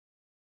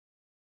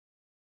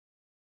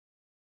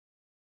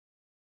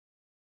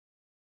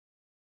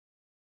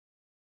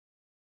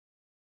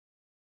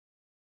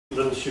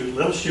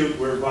Little Chute,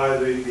 we're by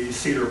the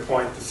Cedar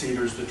Point, the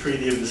Cedars, the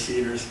Treaty of the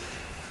Cedars,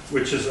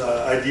 which is,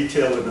 I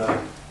detailed in a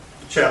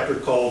chapter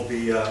called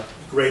the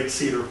Great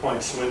Cedar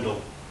Point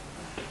Swindle.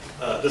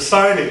 The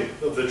signing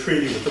of the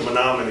treaty with the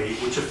Menominee,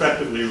 which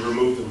effectively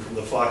removed them from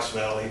the Fox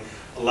Valley,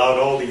 allowed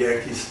all the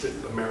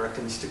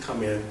Americans to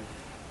come in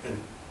and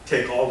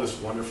take all this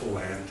wonderful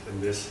land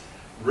and this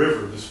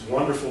river, this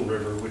wonderful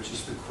river, which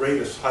is the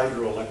greatest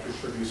hydroelectric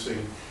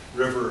producing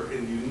river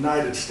in the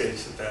United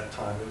States at that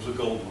time. It was a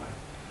gold mine.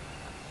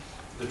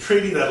 The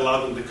treaty that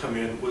allowed them to come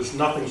in was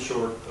nothing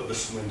short of a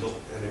swindle,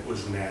 and it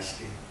was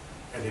nasty.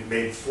 And it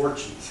made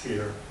fortunes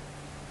here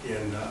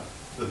in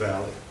the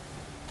valley.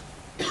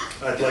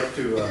 I'd like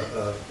to,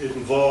 it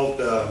involved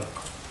the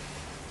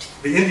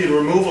Indian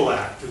Removal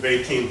Act of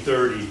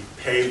 1830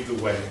 paved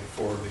the way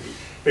for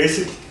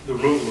the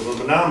removal of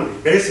the Menominee.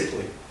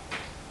 Basically,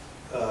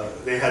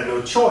 they had no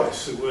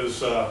choice. It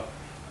was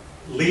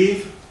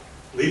leave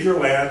your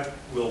land,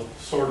 we'll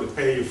sort of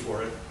pay you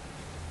for it,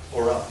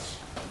 or else.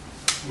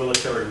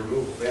 Military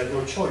removal. They had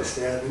no choice.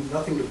 They had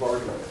nothing to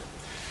bargain with.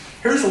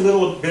 Here's a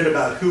little bit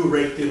about who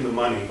raked in the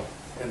money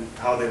and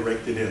how they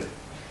raked it in.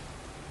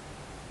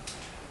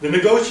 The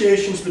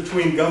negotiations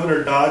between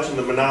Governor Dodge and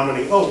the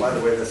Menominee, oh, by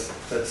the way,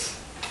 that's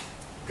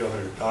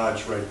Governor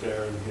Dodge right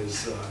there, and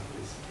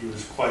he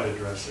was quite a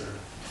dresser.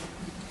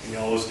 He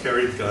always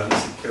carried guns.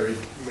 He carried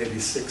maybe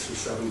 6 or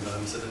 7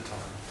 guns at a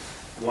time.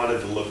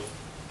 Wanted to look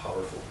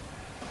powerful.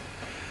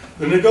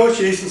 The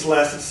negotiations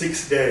lasted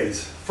 6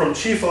 days. From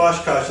Chief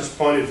Oshkosh's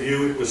point of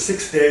view, it was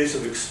 6 days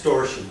of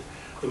extortion.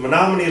 The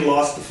Menominee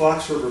lost the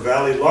Fox River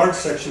Valley, large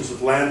sections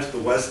of land to the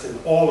west, and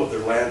all of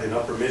their land in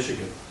upper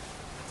Michigan.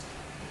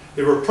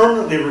 They were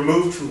permanently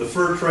removed from the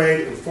fur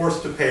trade and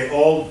forced to pay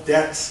all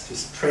debts to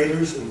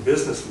traders and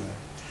businessmen.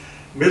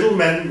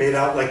 Middlemen made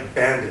out like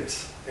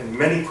bandits, and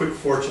many quick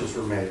fortunes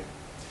were made.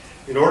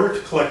 In order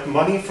to collect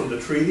money from the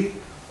treaty,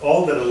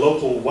 all that a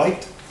local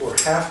white or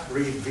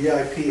half-breed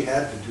VIP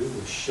had to do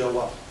was show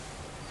up.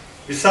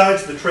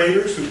 Besides the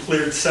traders who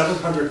cleared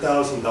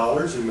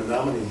 $700,000 in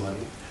Menominee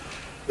money,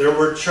 there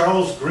were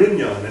Charles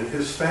Grignon and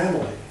his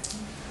family.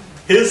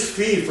 His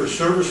fee for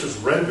services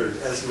rendered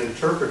as an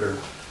interpreter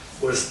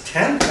was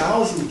 $10,000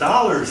 in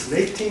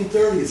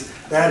 1830s.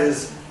 That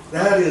is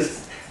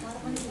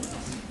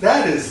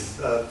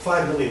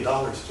 $5 million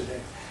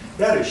today.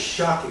 That is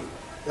shocking.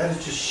 That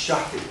is just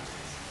shocking.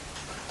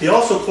 He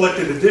also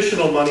collected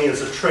additional money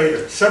as a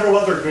trader. Several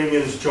other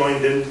Grignons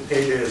joined in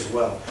payday as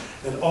well.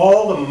 And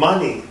all the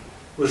money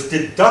was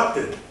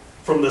deducted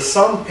from the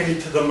sum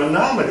paid to the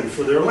Menominee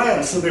for their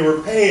land. So they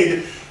were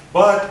paid,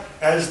 but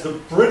as the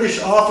British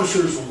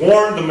officers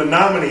warned the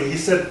Menominee, he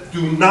said,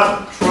 do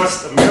not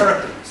trust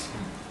Americans,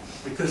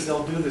 because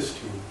they'll do this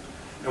to you.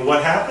 And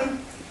what happened?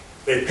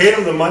 They paid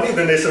them the money,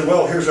 then they said,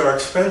 well, here's our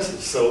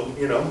expenses. So,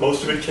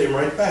 most of it came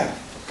right back.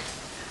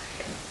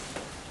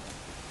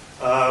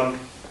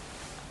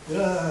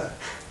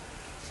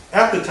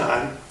 At the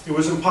time, it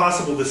was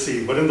impossible to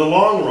see, but in the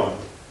long run,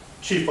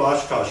 Chief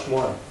Oshkosh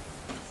won.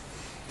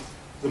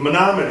 The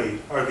Menominee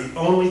are the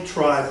only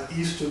tribe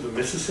east of the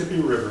Mississippi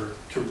River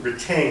to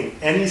retain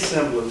any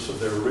semblance of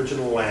their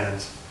original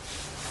lands,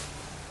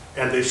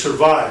 and they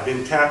survived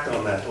intact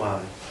on that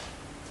line.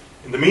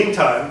 In the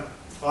meantime,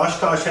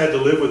 Oshkosh had to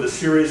live with a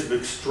series of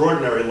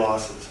extraordinary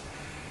losses.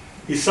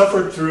 He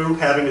suffered through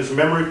having his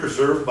memory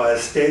preserved by a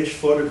staged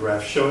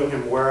photograph showing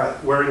him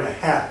wearing a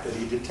hat that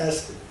he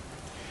detested.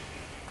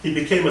 He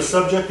became a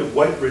subject of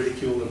white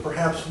ridicule, and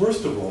perhaps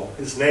worst of all,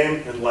 his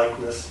name and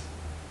likeness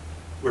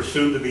were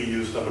soon to be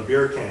used on a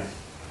beer can.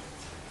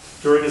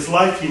 During his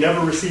life, he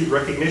never received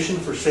recognition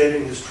for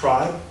saving his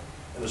tribe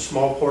and a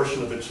small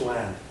portion of its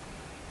land.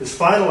 His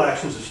final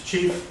actions as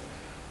chief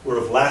were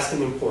of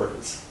lasting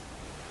importance.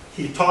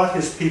 He taught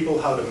his people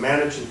how to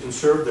manage and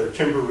conserve their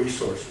timber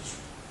resources.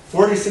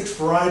 46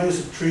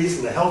 varieties of trees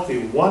and a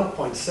healthy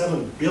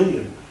 1.7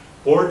 billion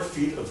board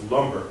feet of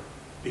lumber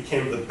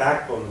became the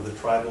backbone of the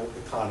tribal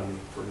economy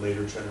for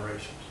later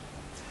generations.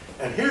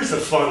 And here's a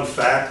fun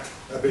fact,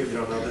 I bet you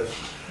don't know this.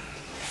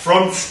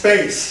 From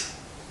space,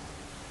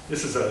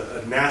 this is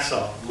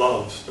NASA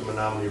loves the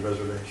Menominee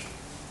Reservation.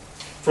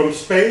 From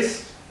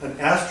space, an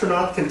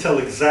astronaut can tell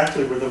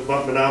exactly where the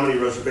Menominee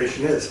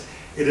Reservation is.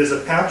 It is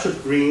a patch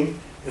of green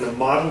in a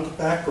mottled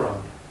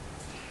background.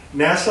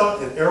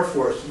 NASA and Air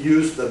Force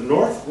used the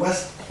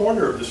northwest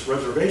corner of this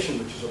reservation,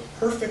 which is a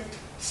perfect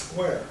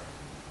square,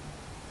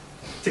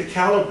 to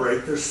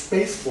calibrate their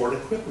spaceborne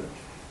equipment.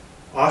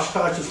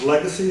 Oshkosh's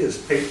legacy is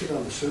painted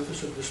on the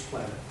surface of this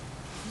planet.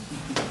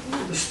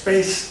 The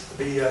space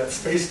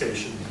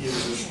station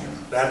uses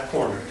that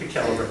corner to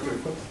calibrate their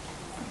equipment.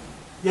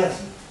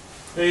 Yes?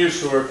 I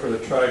used to work for the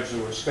tribes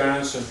of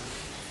Wisconsin.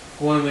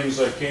 One of the things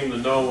I came to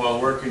know while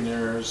working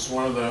there is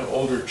one of the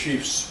older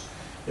chiefs,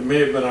 it may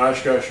have been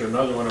Oshkosh or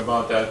another one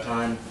about that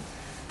time,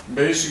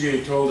 basically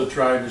he told the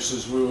tribe, he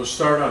says, we will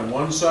start on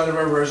one side of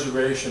our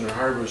reservation and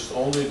harvest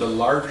only the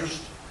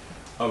largest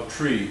of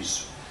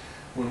trees.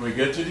 When we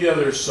get to the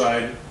other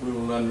side, we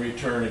will then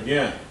return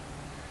again.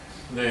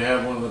 They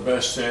have one of the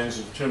best stands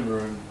of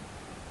timber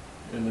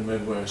in the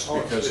Midwest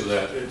Oh, because of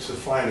that. It's the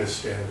finest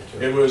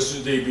standard. It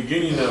was the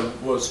beginning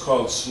of what's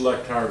called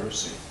select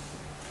harvesting.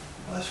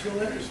 Oh, that's real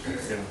interesting.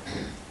 Yeah.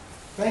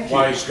 Thank you.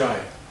 Wise guy.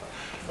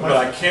 But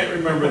I can't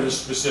remember the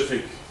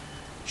specific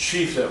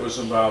chief that was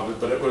involved,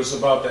 but it was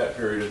about that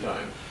period of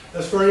time.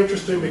 That's very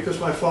interesting because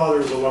my father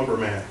is a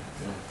lumberman.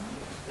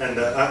 And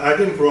I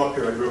didn't grow up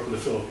here, I grew up in the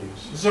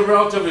Philippines. It's a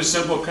relatively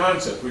simple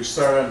concept. We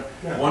start on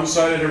one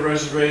side of the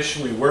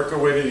reservation, we work our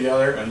way to the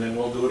other, and then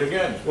we'll do it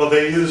again. Well,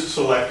 they used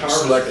select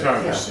harvesting. Select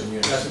harvesting,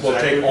 yes. That's We'll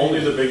exactly take what only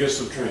we the did. biggest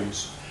of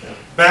trees. Yeah.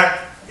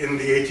 Back in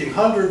the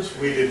 1800s,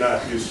 we did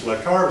not use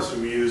select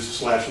harvesting, we used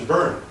slash and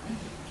burn,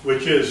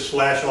 which is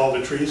slash all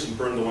the trees and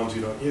burn the ones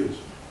you don't use.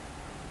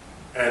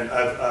 And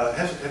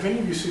have any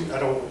of you seen, I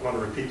don't want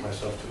to repeat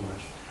myself too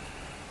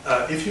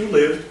much. If you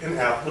lived in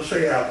let's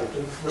say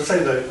Appleton, let's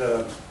say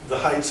the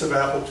heights of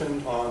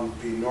Appleton on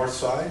the north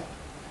side,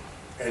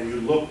 and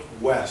you looked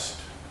west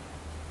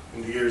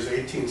in the years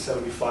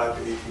 1875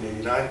 to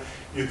 1889,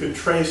 you could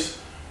trace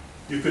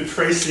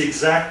the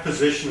exact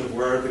position of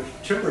where the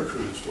timber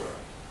crews were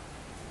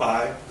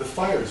by the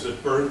fires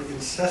that burned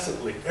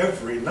incessantly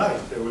every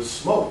night. There was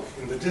smoke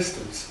in the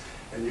distance,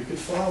 and you could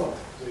follow.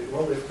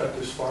 Well, they've cut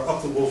this far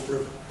up the Wolf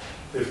River.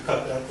 They've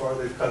cut that far.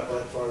 They've cut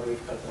that far.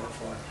 They've cut that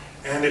far.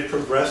 And it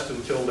progressed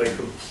until they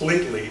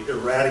completely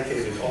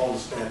eradicated all the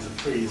stands of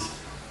trees,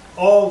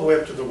 all the way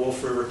up to the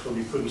Wolf River till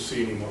you couldn't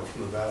see anymore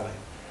from the valley.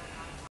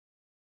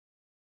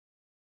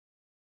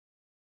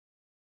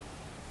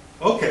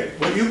 Okay,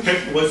 what you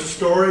picked was the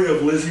story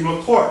of Lizzie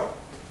McCourt,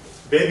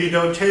 Baby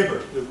Doe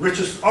Tabor,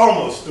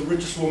 almost the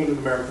richest woman in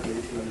America in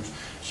the 1800s.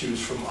 She was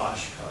from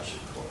Oshkosh,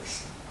 of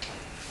course.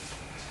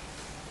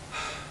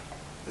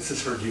 This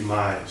is her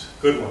demise.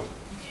 Good one.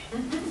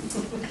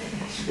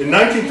 In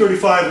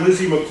 1935,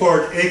 Lizzie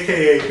McCourt,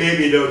 a.k.a.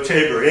 Baby Doe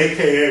Tabor,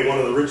 a.k.a. one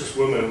of the richest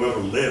women who ever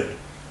lived,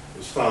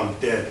 was found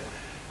dead.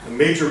 A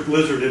major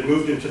blizzard had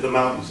moved into the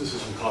mountains. This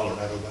is in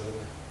Colorado, by the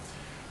way.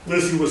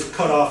 Lizzie was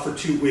cut off for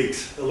 2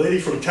 weeks. A lady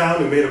from town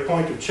who made a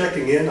point of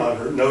checking in on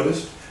her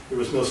noticed there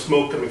was no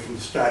smoke coming from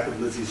the stack of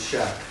Lizzie's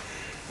shack.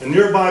 A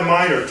nearby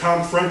miner,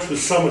 Tom French, was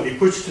summoned. He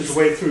pushed his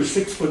way through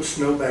 6-foot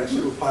snowbanks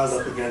that were piled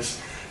up against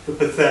the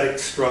pathetic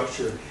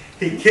structure.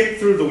 He kicked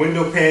through the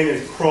window pane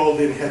and crawled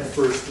in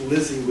headfirst.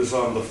 Lizzie was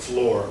on the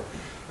floor.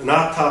 An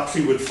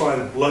autopsy would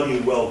find bloody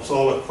whelps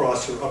all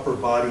across her upper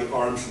body,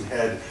 arms, and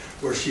head,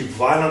 where she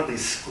violently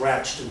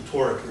scratched and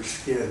tore at her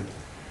skin.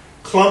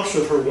 Clumps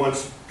of her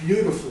once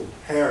beautiful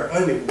hair,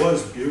 and it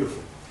was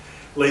beautiful,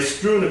 lay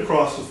strewn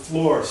across the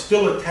floor,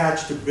 still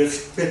attached to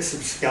bits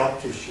of scalp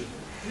tissue.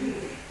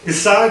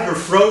 Beside her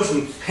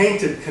frozen,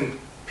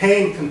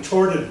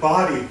 pain-contorted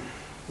body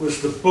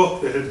was the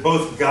book that had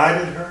both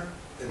guided her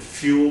and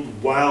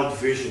fueled wild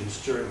visions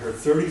during her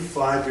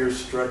 35-year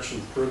stretch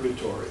in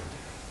purgatory,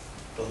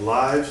 The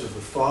Lives of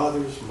the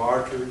Fathers,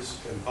 Martyrs,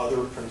 and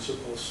Other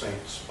Principal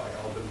Saints by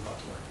Alvin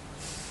Butler.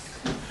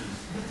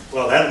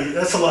 Well,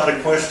 that's a lot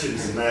of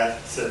questions in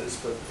that sentence,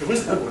 but it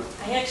was a good one.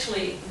 I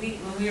actually,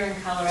 when we were in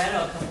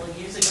Colorado a couple of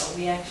years ago,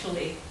 we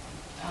actually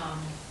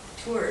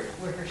toured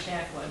where her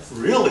shack was.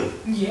 Really?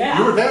 Yeah.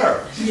 You were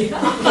there?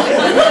 Yeah.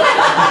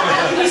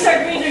 You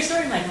start reading her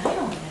story, I'm like, I don't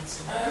know that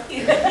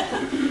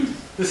story.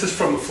 This is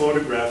from a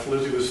photograph.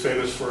 Lizzie was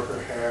famous for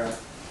her hair.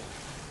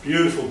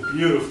 Beautiful,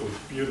 beautiful,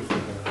 beautiful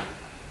hair.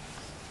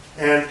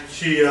 And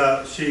she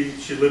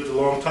lived a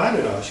long time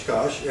in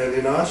Oshkosh, and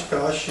in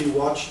Oshkosh she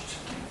watched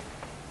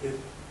it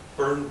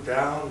burn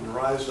down and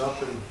rise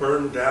up and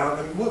burn down.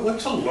 I mean,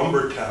 what's a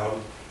lumber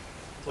town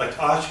like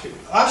Oshkosh?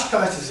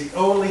 Oshkosh is the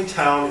only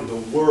town in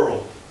the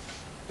world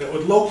that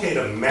would locate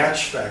a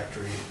match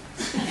factory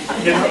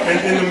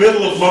in the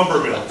middle of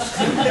lumber mills.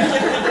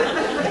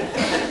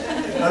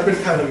 I've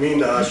been kind of mean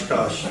to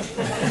Oshkosh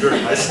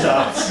during my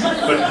stops,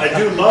 but I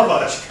do love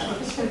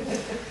Oshkosh.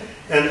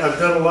 And I've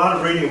done a lot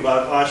of reading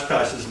about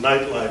Oshkosh's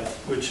nightlife,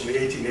 which in the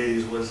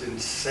 1880s was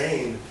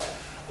insane.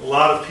 A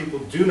lot of people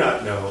do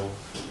not know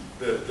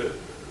the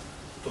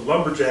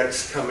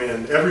lumberjacks come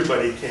in,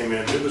 everybody came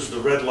in. It was the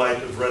red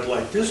light of red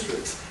light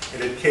districts,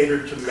 and it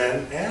catered to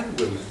men and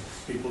women.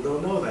 People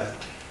don't know that.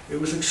 It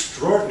was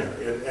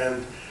extraordinary.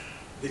 And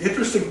the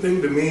interesting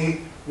thing to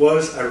me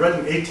was I read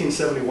an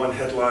 1871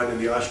 headline in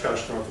the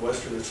Oshkosh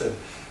Northwestern that said,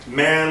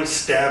 "Man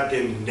stabbed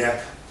in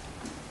neck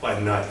by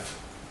knife."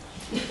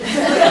 2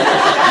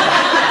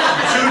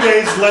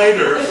 days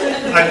later,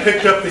 I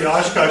picked up the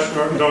Oshkosh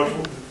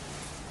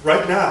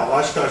right now,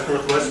 Oshkosh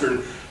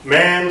Northwestern,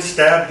 "Man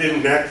stabbed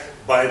in neck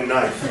by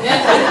knife."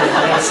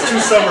 That was 2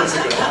 summers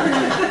ago.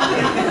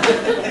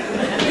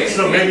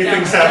 So maybe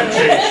things haven't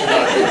changed.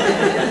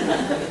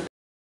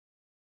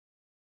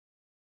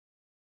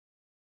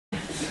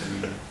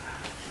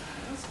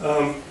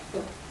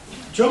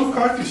 Joe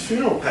McCarthy's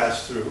funeral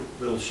passed through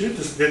Little Chute.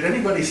 Did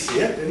anybody see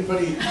it?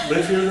 Anybody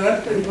live here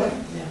then? Anybody?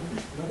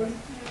 Nobody?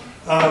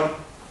 I'll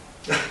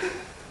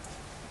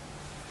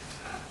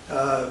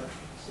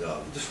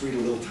just read a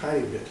little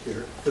tiny bit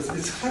here, because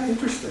it's kind of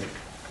interesting.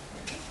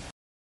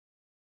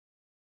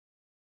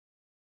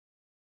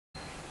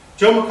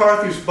 Joe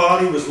McCarthy's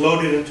body was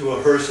loaded into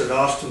a hearse at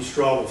Austin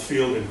Strawell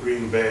Field in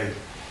Green Bay.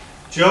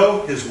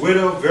 Joe, his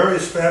widow,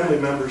 various family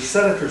members,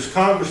 senators,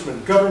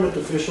 congressmen, government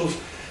officials,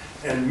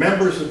 and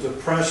members of the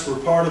press were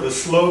part of a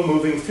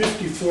slow-moving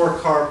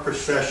 54-car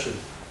procession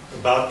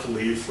about to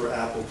leave for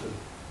Appleton.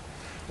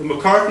 The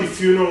McCarthy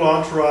funeral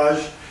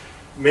entourage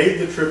made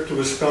the trip to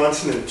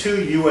Wisconsin in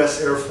 2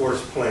 U.S. Air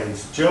Force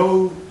planes.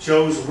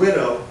 Joe's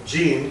widow,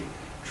 Jean,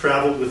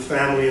 traveled with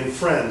family and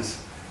friends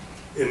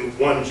in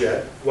one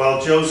jet,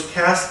 while Joe's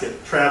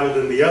casket traveled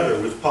in the other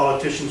with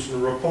politicians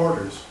and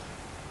reporters.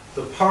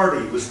 The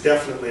party was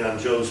definitely on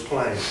Joe's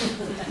plane.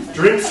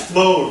 Drinks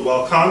flowed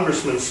while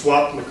congressmen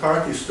swapped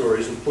McCarthy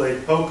stories and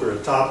played poker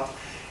atop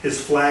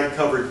his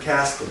flag-covered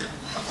casket.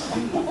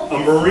 A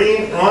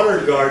Marine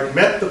honor guard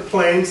met the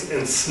planes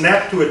and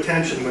snapped to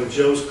attention when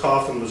Joe's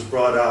coffin was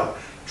brought out.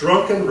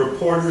 Drunken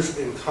reporters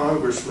and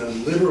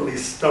congressmen literally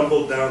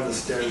stumbled down the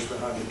stairs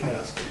behind the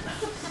casket.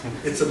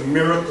 It's a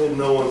miracle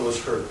no one was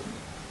hurt.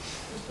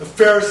 A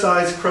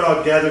fair-sized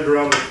crowd gathered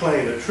around the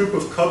plane. A troop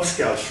of Cub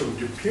Scouts from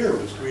De Pere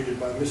was greeted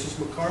by Mrs.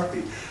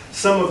 McCarthy.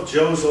 Some of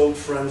Joe's old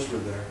friends were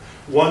there.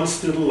 One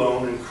stood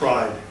alone and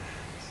cried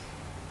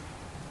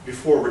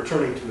before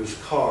returning to his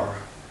car.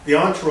 The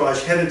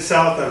entourage headed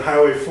south on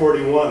Highway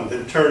 41,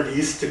 then turned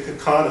east to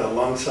Kaukauna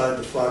alongside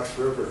the Fox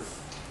River.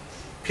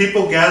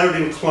 People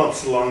gathered in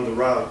clumps along the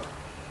route.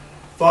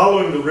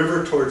 Following the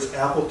river towards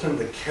Appleton,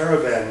 the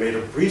caravan made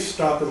a brief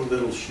stop in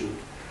Little Chute.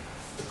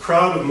 A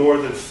crowd of more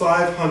than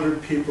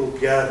 500 people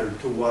gathered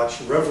to watch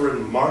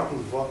Reverend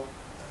Martin,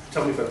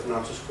 tell me if I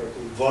pronounce this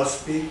correctly,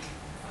 Vospeak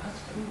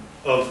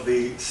of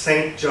the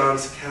St.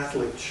 John's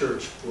Catholic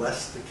Church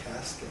bless the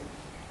casket.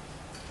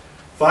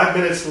 5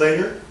 minutes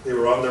later, they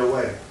were on their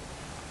way.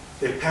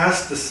 They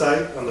passed the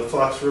site on the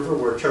Fox River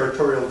where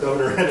Territorial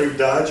Governor Henry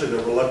Dodge and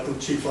the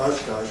reluctant Chief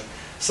Oshkosh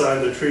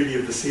signed the Treaty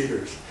of the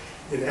Cedars.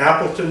 In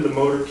Appleton, the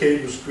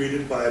motorcade was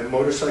greeted by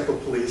motorcycle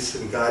police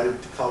and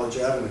guided to College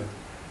Avenue.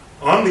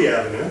 On the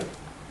avenue,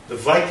 the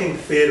Viking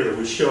Theater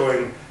was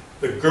showing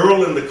The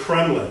Girl in the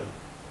Kremlin.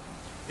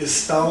 Is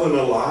Stalin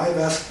alive?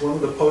 Asked one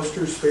of the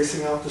posters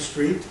facing out the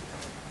street.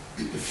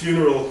 The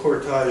funeral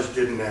cortege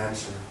didn't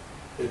answer.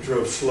 It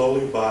drove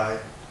slowly by,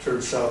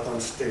 turned south on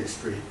State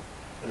Street,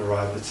 and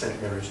arrived at St.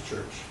 Mary's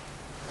Church.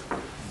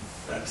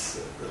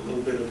 That's a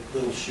little bit of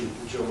Little Chute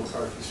in Joe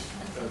McCarthy's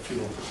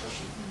funeral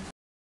procession.